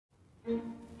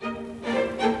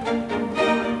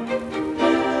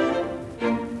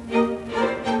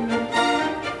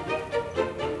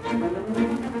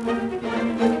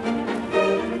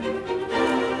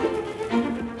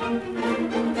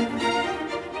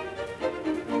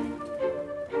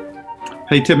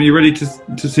Hey Tim, are you ready to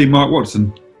see Mark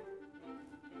Watson?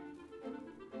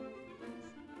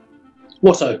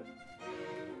 Watto.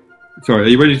 Sorry, are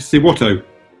you ready to see Watto?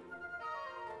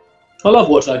 I love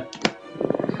Watto.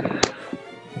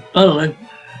 I don't know.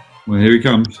 Well, here he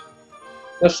comes.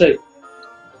 Let's see.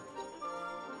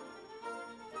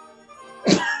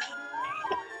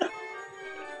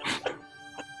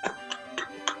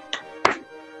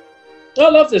 I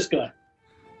love this guy.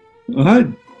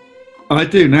 I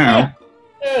do now.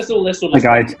 Yeah, it's all this. Hi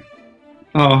guys.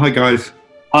 Oh, hi guys.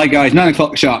 Hi guys. 9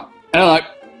 o'clock sharp. Hello.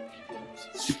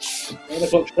 9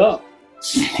 o'clock sharp.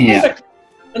 Yeah.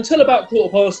 Until about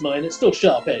 9:15, it's still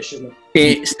sharpish, isn't it?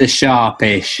 It's the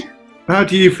sharpish. How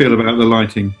do you feel about the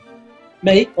lighting?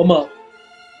 Me or Mark?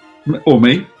 Or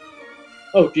me?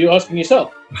 Oh, you're asking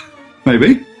yourself?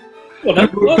 Maybe. Well, no,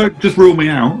 Don't just rule me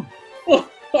out. well,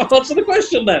 I'll answer the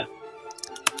question then.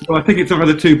 Well, I think it's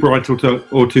either too bright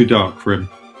or too dark for him.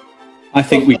 I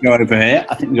think we go over here.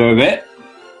 I think we go over here.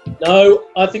 No,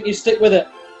 I think you stick with it.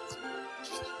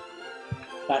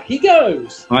 Back he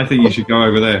goes. I think you should go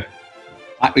over there.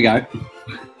 Back we go.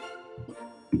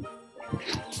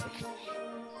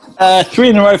 3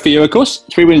 in a row for you, of course.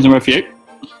 3 wins in a row for you.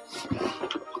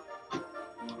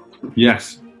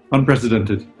 Yes.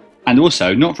 Unprecedented. And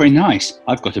also, not very nice.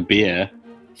 I've got a beer.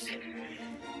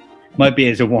 My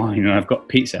beer's a wine and I've got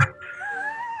pizza.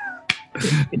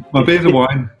 My beer's a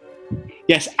wine.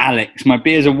 Yes, Alex, my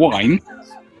beer's a wine.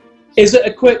 Is it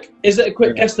a quick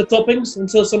guess the toppings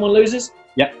until someone loses?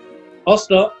 Yep. I'll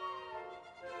start.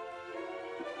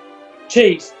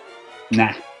 Cheese.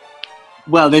 Nah.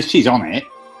 Well, there's cheese on it.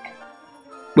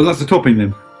 Well, that's the topping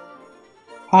then.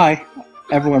 Hi.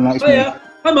 Everyone likes me. Hiya.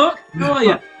 Hi Mark. How are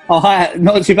you? Oh, hi.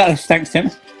 Not too bad. Thanks,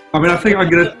 Tim. I mean, I think I'm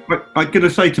gonna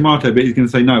say tomato, but he's gonna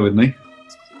say no, isn't he?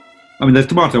 I mean, there's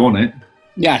tomato on it.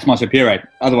 Yeah, it's tomato puree.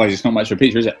 Otherwise, it's not much of a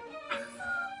pizza, is it?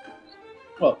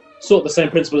 Well, sort of the same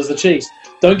principle as the cheese.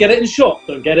 Don't get it in shot.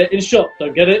 Don't get it in shot.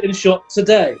 Don't get it in shot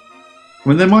today. I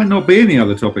mean, there might not be any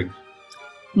other toppings.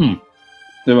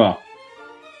 There are.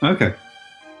 Okay.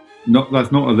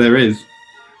 That's not a there is.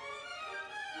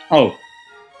 Oh,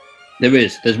 there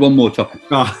is. There's one more topping.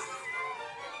 Ah,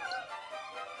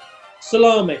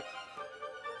 Salami.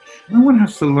 no one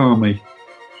has salami.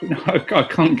 No, I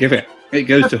can't give it. It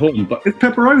goes to Horne, but It's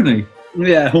pepperoni.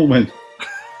 yeah, Horne.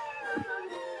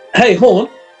 Hey Horne.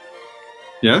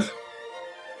 Yes.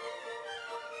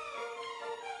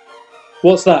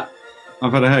 What's that?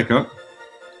 I've had a haircut.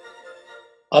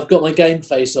 I've got my game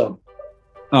face on.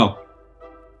 Oh.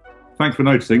 Thanks for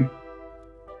noticing.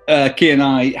 Key and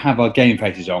I have our game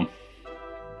faces on. Do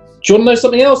you want to know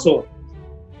something else, Horne?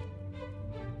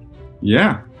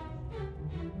 Yeah.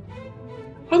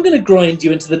 I'm going to grind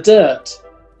you into the dirt.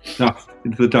 Dust.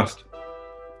 Into the dust.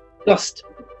 Dust.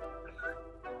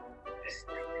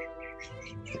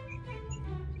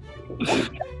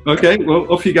 Okay,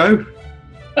 well, off you go.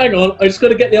 Hang on, I just got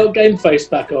to get the old game face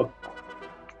back on.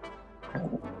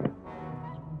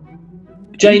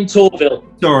 Jane Torville.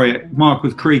 Sorry, Mark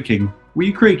was creaking. Were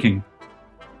you creaking?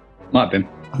 Might have been.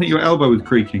 I think your elbow was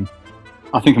creaking.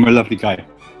 I think I'm a lovely guy.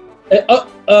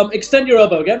 Extend your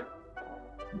elbow again.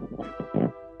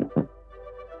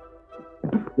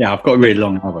 Yeah, I've got really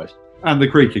long elbows. And the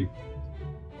creaking.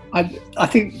 I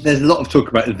think there's a lot of talk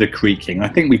about the creaking. I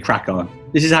think we crack on.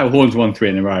 This is how Horne's won 3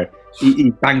 in a row. He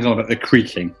bangs on about the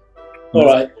creaking. All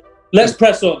right, let's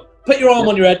press on. Put your arm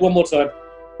on your head one more time.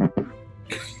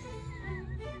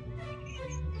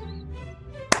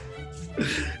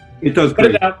 It does Put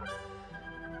it creak. down.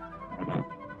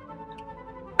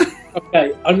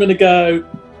 Okay, I'm going to go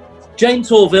Jane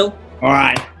Torville. All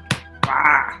right.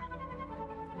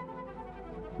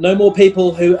 No more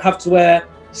people who have to wear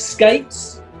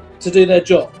skates to do their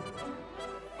job.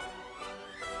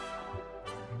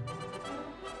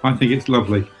 I think it's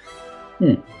lovely.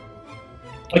 I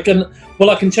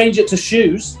can change it to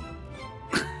shoes.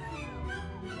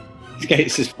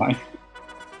 Skates is fine.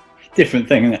 Different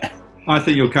thing, isn't it? I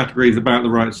think your category is about the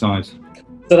right size.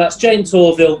 So that's Jane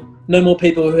Torville. No more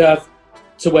people who have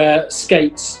to wear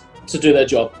skates to do their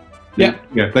job. Yeah.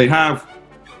 Yeah, they have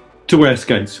to wear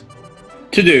skates.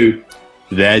 To do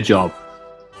their job.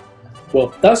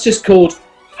 Well, that's just called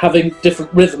having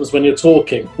different rhythms when you're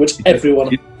talking, which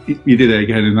everyone... You did it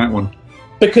again in that one.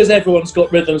 Because everyone's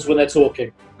got rhythms when they're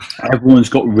talking. Everyone's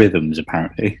got rhythms,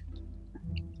 apparently.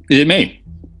 Is it me?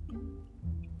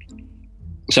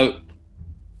 So,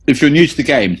 if you're new to the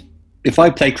game, if I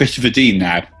play Christopher Dean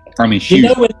now, I'm in huge.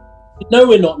 You know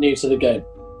we're not new to the game.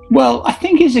 Well, I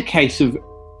think it's a case of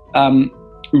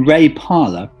Ray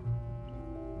Parlour.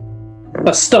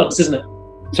 That's studs, isn't it?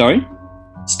 Sorry?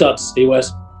 Studs, he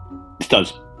wears.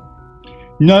 Studs.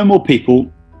 No more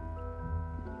people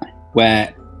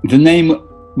where the name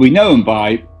we know them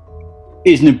by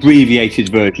is an abbreviated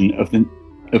version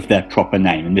of their proper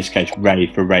name. In this case, Ray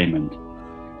for Raymond.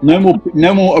 No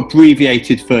more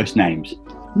abbreviated first names.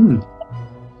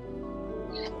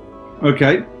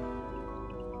 Okay.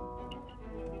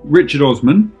 Richard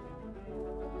Osman.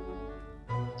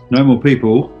 No more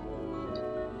people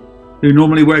who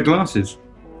normally wear glasses.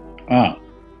 Ah.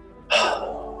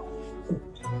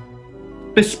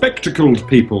 Bespectacled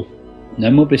people.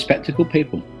 No more bespectacled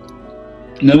people.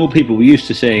 No more people we used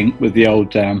to seeing with the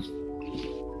old...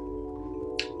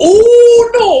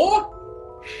 Oh, no!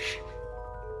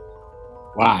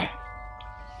 Why?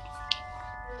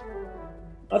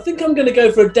 I think I'm going to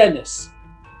go for a Dennis.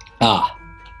 Ah.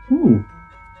 Ooh.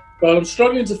 But I'm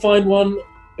struggling to find one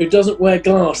who doesn't wear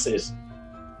glasses.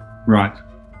 Right.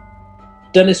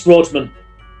 Dennis Rodman.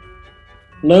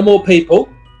 No more people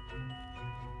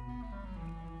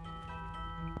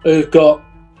who've got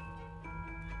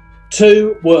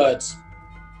 2 words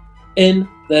in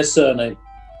their surname.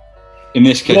 In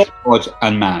this case, God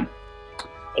and man.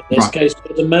 In this case,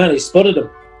 the man, he spotted him.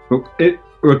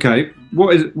 Okay.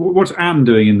 What's Anne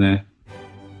doing in there?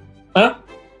 Huh?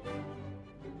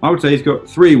 I would say he's got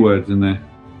 3 words in there.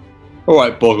 All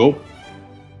right, Boggle.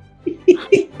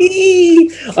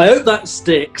 I hope that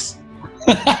sticks.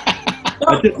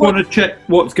 I just want to check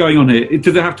what's going on here.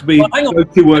 Does it have to be those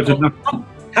 2 words enough?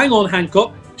 Hang on,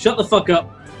 Hancock. Shut the fuck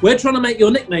up. We're trying to make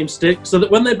your nickname stick so that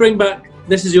when they bring back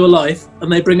This Is Your Life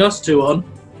and they bring us 2 on,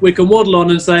 we can waddle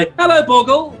on and say, hello,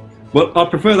 Boggle. Well, I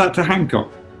prefer that to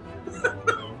Hancock.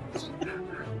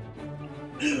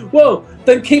 Well,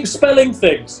 then keep spelling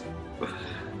things.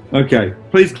 Okay.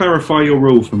 Please clarify your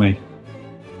rule for me.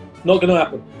 Not going to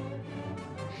happen.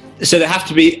 So there have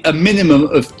to be a minimum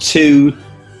of 2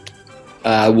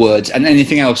 words, and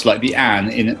anything else like the "an"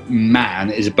 in "man"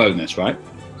 is a bonus, right?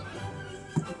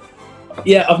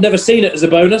 Yeah, I've never seen it as a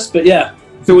bonus, but yeah.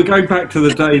 So we're going back to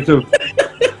the days of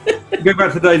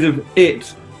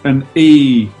it and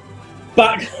e.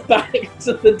 Back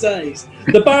to the days,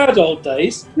 the bad old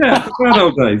days. Yeah, the bad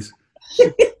old days.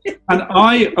 And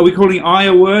are we calling I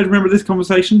a word? Remember this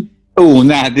conversation? Oh,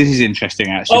 nah, this is interesting,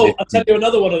 actually. Oh, I'll tell you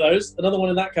another one of those. Another one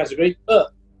in that category.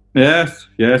 Yes,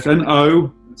 and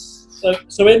O.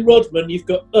 So in Rodman, you've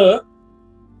got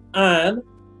An,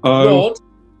 O. Rod,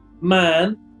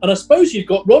 Man, and I suppose you've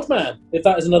got Rodman, if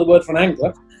that is another word for an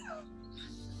angler.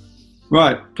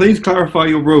 Right, please clarify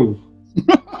your rule.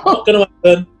 Not going to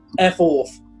happen. F off.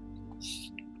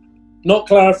 Not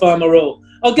clarify my rule.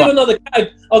 I'll give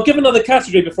another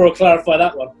category before I clarify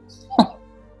that one.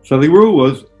 So the rule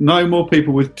was no more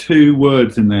people with 2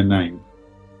 words in their name.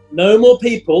 No more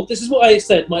people. This is what I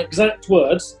said. My exact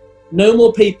words. No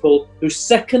more people whose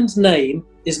second name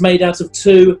is made out of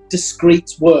 2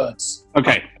 discrete words.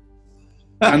 Okay.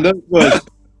 And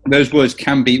those words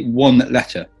can be 1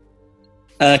 letter.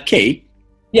 Key?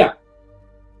 Yeah.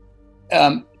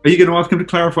 Are you going to ask him to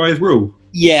clarify his rule?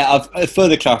 Yeah, a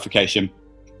further clarification.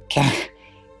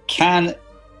 Can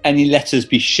any letters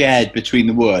be shared between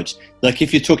the words? Like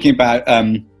if you're talking about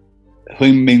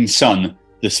Haiming Son,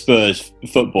 the Spurs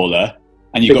footballer,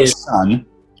 and you've got son,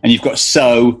 and you've got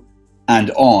so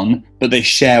and on, but they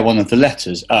share one of the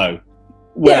letters. Oh.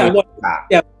 Well,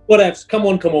 whatever. Come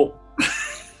on.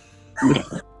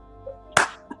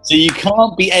 So you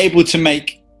can't be able to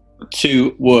make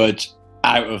 2 words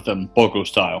out of them, Boggle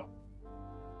style.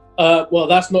 Well,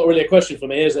 that's not really a question for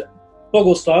me, is it?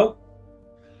 Boggle style?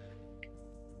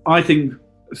 I think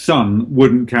son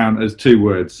wouldn't count as 2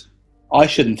 words. I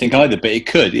shouldn't think either, but it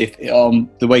could if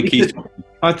the way Keith's talking.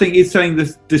 I think he's saying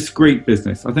this discrete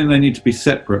business. I think they need to be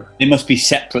separate. They must be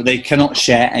separate. They cannot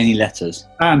share any letters.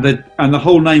 And the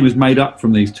whole name is made up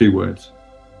from these 2 words.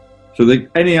 So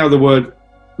any other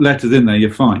letters in there,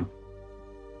 you're fine.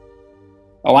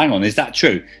 Oh, hang on. Is that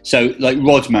true? So, like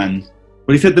Rodman.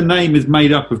 Well, he said the name is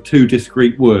made up of 2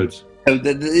 discrete words.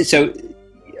 So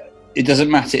it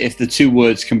doesn't matter if the 2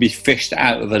 words can be fished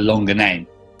out of a longer name.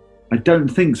 I don't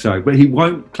think so, but he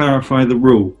won't clarify the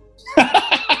rule.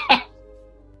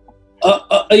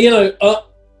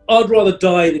 I'd rather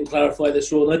die than clarify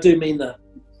this rule, and I do mean that.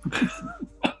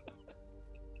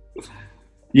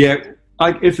 Yeah,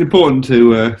 it's important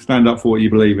to stand up for what you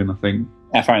believe in, I think.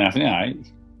 Yeah, fair enough. Yeah.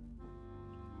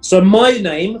 So my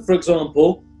name, for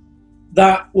example,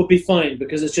 that would be fine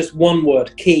because it's just 1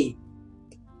 word, Key.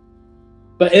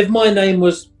 But if my name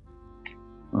was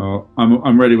Oh,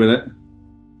 I'm ready with it.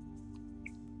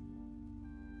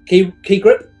 Key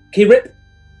Grip, Key Rip,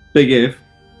 Big if.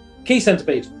 Key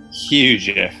Centipede. Huge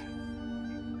if.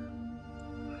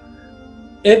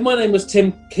 If my name was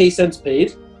Tim Key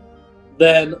Centipede,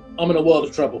 then I'm in a world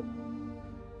of trouble.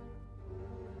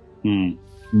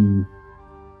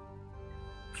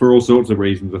 For all sorts of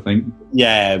reasons, I think.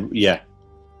 Yeah, yeah.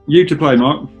 You to play,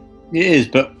 Mark. It is,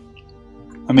 but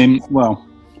I mean, well.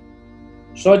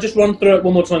 Shall I just run through it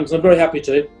one more time? Because I'm very happy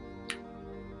to.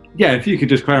 Yeah, if you could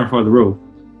just clarify the rule.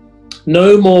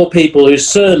 No more people whose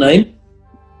surname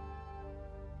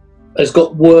has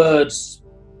got words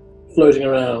floating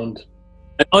around.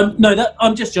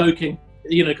 I'm just joking,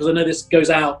 because I know this goes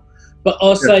out. But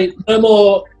I'll say no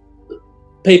more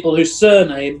people whose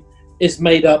surname is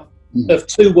made up of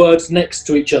 2 words next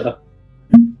to each other.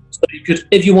 So you could,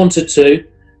 if you wanted to,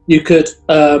 you could,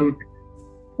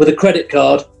 with a credit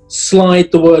card,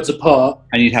 slide the words apart.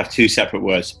 And you'd have 2 separate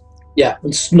words. Yeah,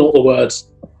 and snort the words.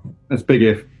 That's big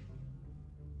if.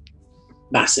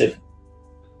 Massive.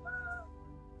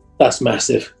 That's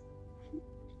massive.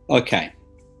 Okay.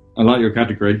 I like your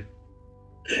category.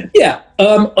 Yeah,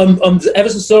 I'm ever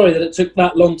so sorry that it took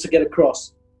that long to get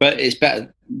across. But it's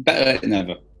better late than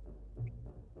never.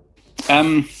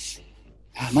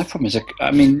 My problem is,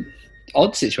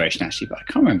 odd situation actually, but I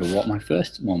can't remember what my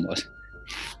first one was.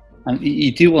 And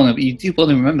you do want to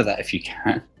remember that if you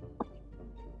can.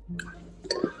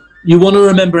 You want to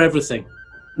remember everything.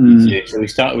 So we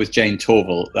started with Jane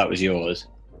Torval. That was yours.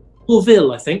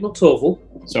 Torville, I think, not Torval.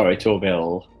 Sorry,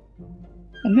 Torville.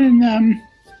 And then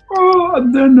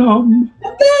And then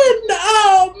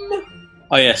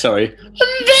oh yeah, sorry.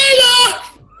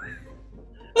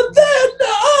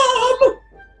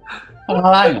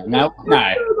 Oh, hang on, no.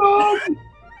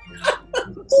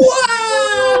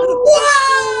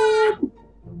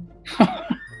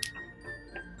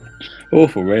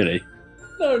 Awful, really.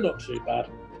 No, not too bad.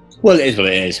 Well, it is what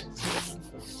it is.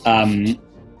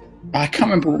 I can't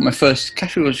remember what my first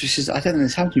category was. Just I don't think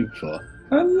this happened to you before.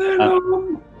 And then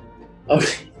Oh,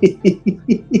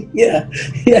 yeah.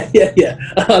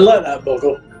 I like that,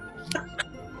 Boggle.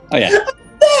 Oh yeah.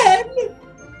 Then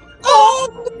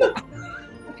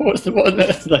What on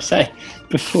earth did I say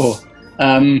before?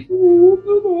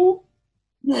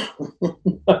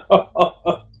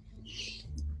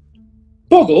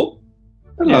 Boggle.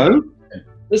 Hello.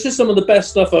 This is some of the best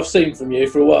stuff I've seen from you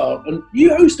for a while, and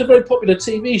you host a very popular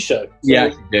TV show. So Yeah,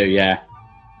 I do. Yeah.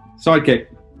 Sidekick.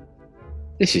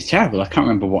 This is terrible. I can't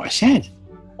remember what I said.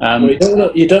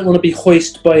 well, you don't want to be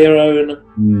hoisted by your own.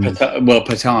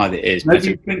 Petard it is.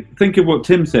 Maybe think of what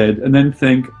Tim said, and then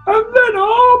think, and then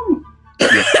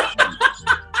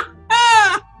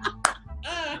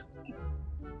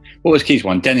What was Keith's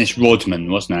one? Dennis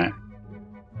Rodman, wasn't it?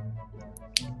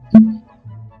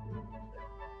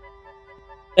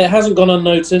 It hasn't gone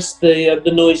unnoticed. The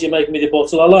noise you're making with your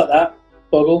bottle. I like that,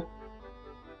 Boggle.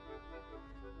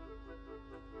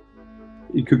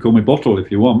 You could call me Bottle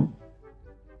if you want.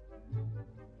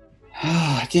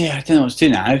 Oh dear, I don't know what to do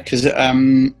now because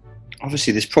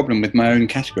obviously there's problem with my own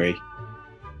category.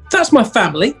 That's my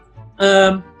family.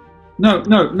 No. No.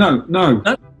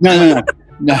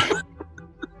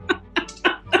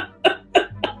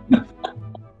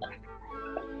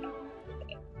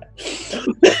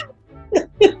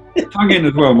 Hang in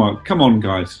as well, Mark. Come on,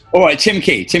 guys. All right, Tim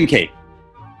Key.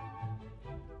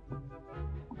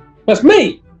 That's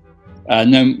me.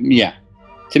 No, yeah,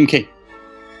 Tim Key.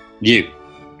 You.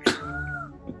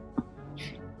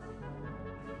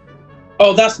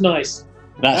 Oh, that's nice.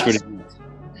 That's really nice.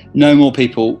 No more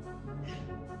people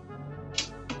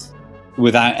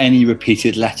without any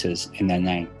repeated letters in their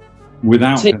name.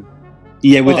 Without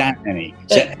without any.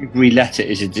 So every letter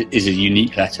is a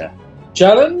unique letter.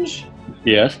 Challenge.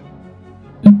 Yes.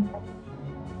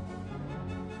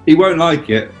 He won't like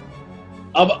it.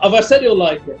 Have I said you'll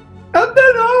like it? And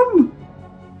then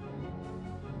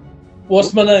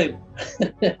What's my name?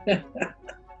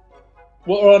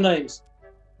 What are our names?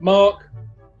 Mark,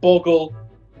 Boggle,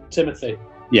 Timothy.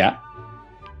 Yeah.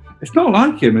 It's not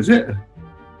like him, is it?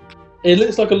 It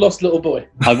looks like a lost little boy.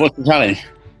 What's the challenge?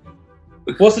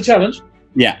 What's the challenge?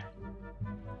 Yeah.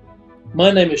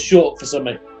 My name is short for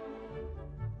something.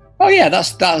 Oh yeah,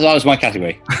 that was my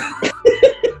category.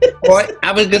 All right,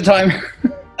 have a good time.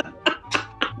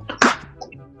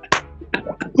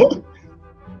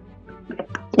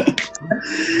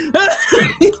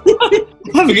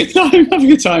 Have a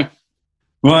good time.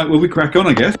 Right, well, we crack on,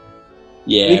 I guess.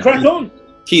 Yeah. We crack on.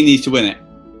 He needs to win it.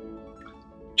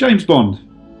 James Bond.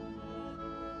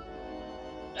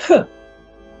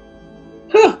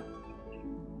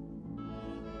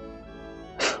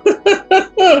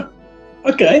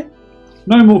 Okay.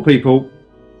 No more people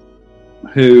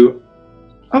who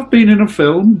have been in a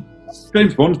film.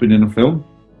 James Bond's been in a film.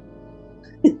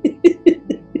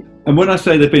 And when I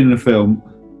say they've been in a film,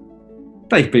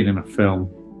 they've been in a film.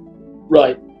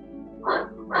 Right.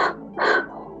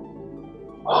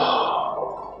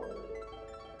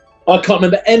 I can't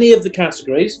remember any of the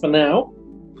categories for now.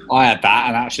 I had that,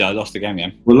 and actually I lost the game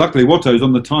again. Well, luckily, Watto's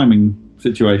on the timing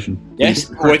situation. Yes,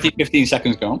 already 15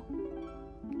 seconds gone.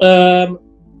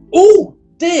 Oh,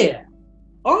 dear.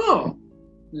 Oh,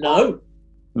 no.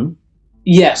 Hmm?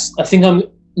 Yes, I think I'm...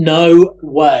 No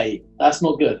way. That's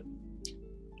not good.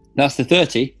 That's the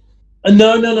 30.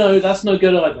 No, that's no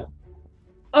good either.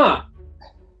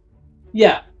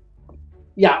 Yeah.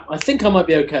 Yeah, I think I might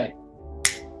be okay.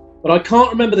 But I can't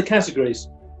remember the categories.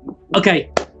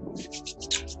 Okay.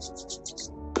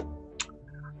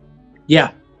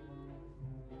 Yeah.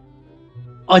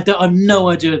 I have no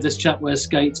idea if this chap wears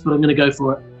skates, but I'm going to go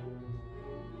for it.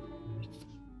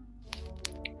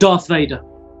 Darth Vader.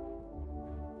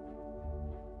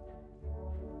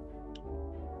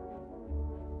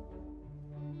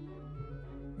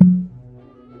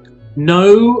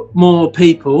 No more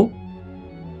people.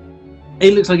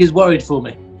 He looks like he's worried for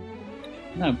me.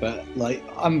 No, but like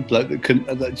I'm a bloke that couldn't.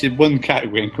 That did one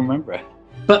category and can remember it.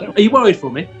 But are you worried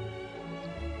for me?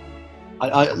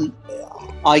 I don't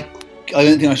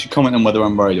think I should comment on whether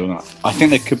I'm worried or not. I think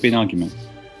there could be an argument.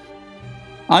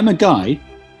 I'm a guy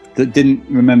that didn't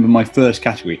remember my first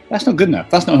category. That's not good enough.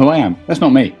 That's not who I am. That's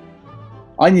not me.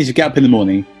 I need to get up in the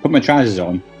morning, put my trousers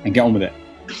on, and get on with it.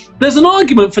 There's an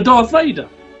argument for Darth Vader.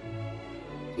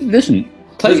 Listen,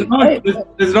 There's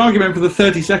an argument for the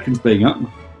 30 seconds being up.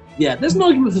 Yeah, there's an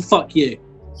argument for fuck you.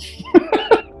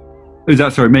 Who's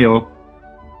that? Sorry, me or?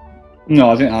 No,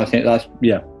 I think that's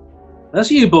yeah. That's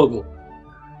you, Boggle.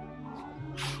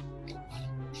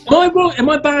 Am I wrong? Am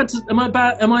I bad?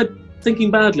 Am I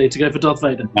thinking badly to go for Darth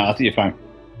Vader? No, I think you're fine.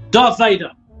 Darth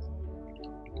Vader.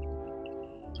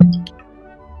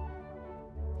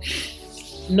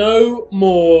 No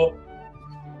more.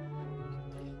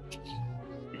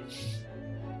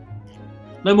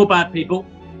 No more bad people.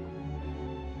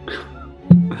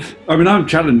 I mean, I'm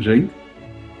challenging.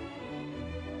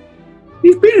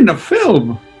 He's been in a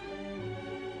film.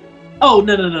 Oh,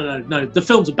 no. The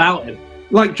film's about him.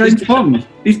 Like James Bond.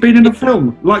 He's been in a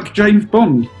film. Like James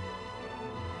Bond.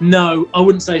 No, I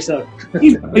wouldn't say so.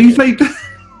 He's like...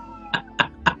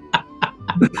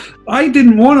 I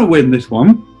didn't want to win this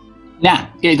one. Nah,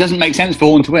 it doesn't make sense for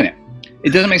Horne to win it.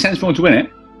 It doesn't make sense for Horne to win it.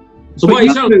 So But why are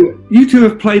you challenging? you two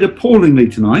have played appallingly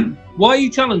tonight. Why are you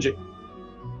challenging?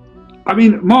 I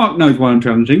mean, Mark knows why I'm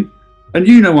challenging, and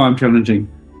you know why I'm challenging.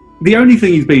 The only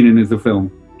thing he's been in is the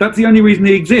film. That's the only reason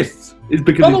he exists, is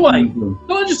because By the he's way, been in the film.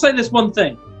 can I just say this one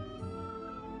thing?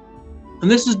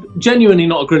 And this is genuinely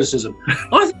not a criticism.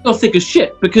 I think you're thick as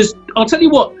shit, because I'll tell you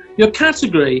what, your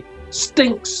category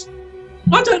stinks.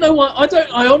 I don't know why.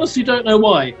 I honestly don't know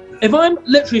why. If I'm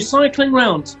literally cycling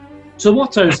round to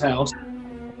Watto's house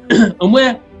and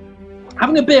we're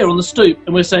having a beer on the stoop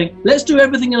and we're saying, let's do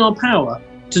everything in our power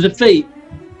to defeat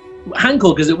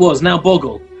Hancock, as it was, now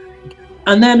Boggle.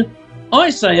 And then I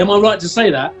say, am I right to say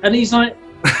that? And he's like,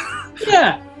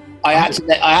 yeah. I had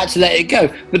to let it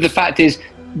go. But the fact is,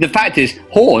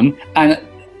 Horne, and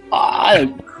I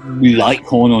don't like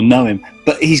Horne or know him,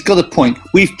 but he's got a point.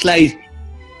 We've played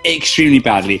extremely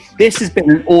badly. This has been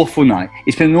an awful night.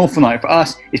 It's been an awful night for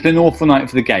us. It's been an awful night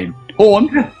for the game.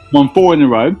 Horne won 4 in a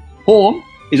row. Horne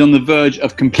is on the verge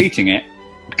of completing it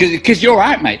because you're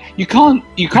out, mate. You can't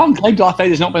claim Darth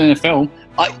Vader's not been in a film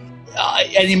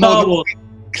anymore.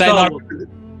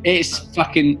 It's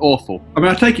fucking awful. I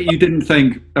mean, I take it you didn't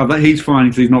think that he's fine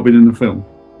because he's not been in the film.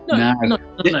 No.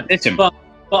 Listen. But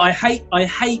I hate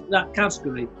that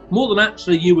category more than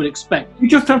actually you would expect. You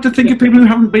just have to think of people who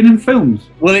haven't been in films.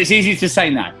 Well, it's easy to say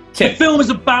now. The film is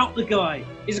about the guy.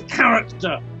 He's a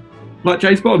character. Like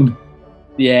James Bond.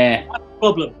 Yeah. That's the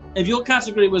problem. If your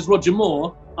category was Roger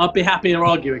Moore, I'd be happier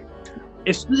arguing.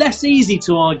 It's less easy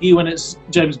to argue when it's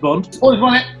James Bond. Always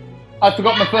won it. I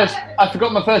forgot my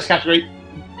first category.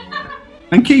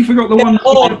 And Keith forgot the one.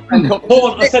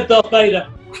 Horne, I said Darth Vader.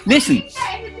 Listen,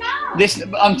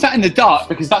 I'm sat in the dark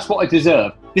because that's what I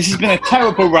deserve. This has been a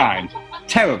terrible round.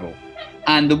 Terrible.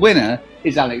 And the winner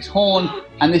is Alex Horne,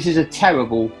 and this is a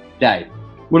terrible day.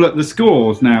 Well, look, the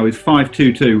scores now is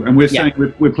 5-2-2, and we're saying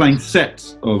we're playing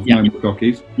sets of More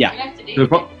Jockeys. Yeah.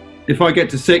 So if I get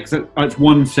to 6, that's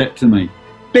 1 set to me.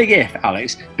 Big if,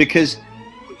 Alex, because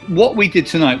what we did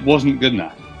tonight wasn't good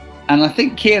enough. And I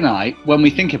think Key and I, when we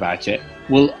think about it,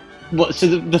 so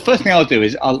the first thing I'll do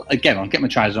is I'll get my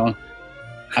trousers on,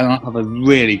 and I'll have a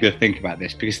really good think about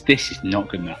this because this is not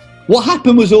good enough. What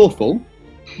happened was awful.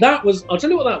 That was. I'll tell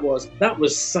you what that was. That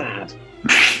was sad.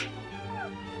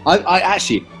 I'll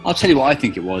tell you what I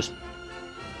think it was.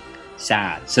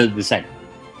 Sad. So the same.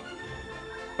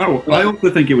 Oh, I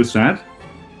also think it was sad.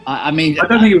 I mean, I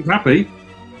don't think it was happy.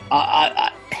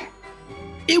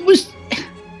 It was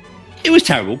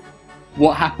terrible.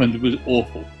 What happened was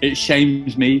awful. It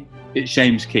shames me. It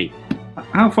shames Keith.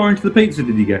 How far into the pizza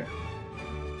did you get?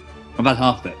 About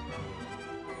half of it.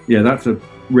 Yeah, that's a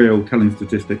real telling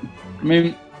statistic. I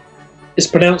mean, it's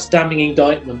pronounced damning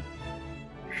indictment.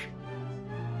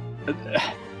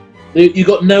 You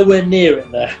got nowhere near it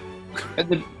there. At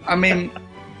the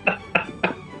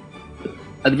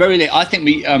very least, I think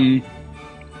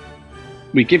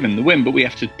we give him the win, but we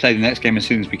have to play the next game as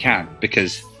soon as we can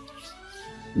because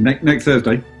next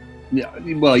Thursday. Yeah,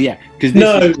 well, yeah, because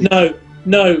no,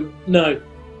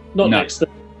 not next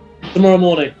Thursday. Tomorrow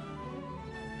morning.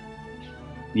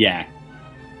 Yeah.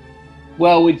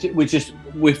 Well, we're just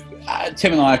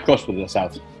Tim and I are cross with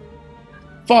ourselves.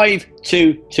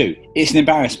 5-2-2. It's an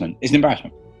embarrassment.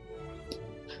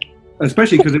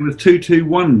 Especially because it was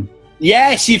 2-2-1.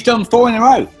 Yes, you've done 4 in a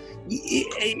row.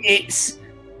 It's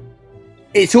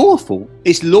awful.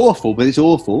 It's lawful, but it's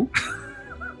awful.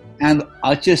 And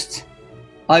I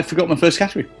forgot my first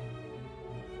category.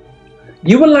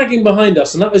 You were lagging behind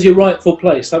us, and that was your rightful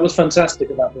place. That was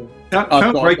fantastic about them. That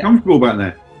felt very comfortable back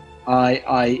there.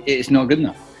 It's not good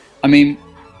enough. I mean,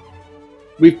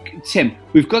 we've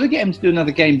got to get him to do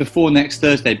another game before next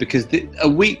Thursday because a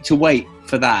week to wait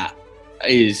for that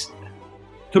is.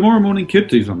 Tomorrow morning could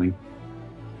do something.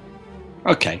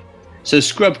 Okay, so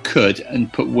Scrub could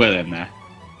and put Will in there.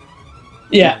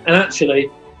 Yeah, and actually,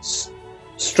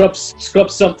 scrub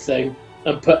something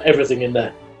and put everything in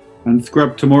there. And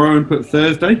Scrub tomorrow and put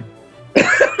Thursday.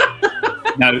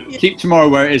 No, keep tomorrow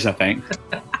where it is, I think.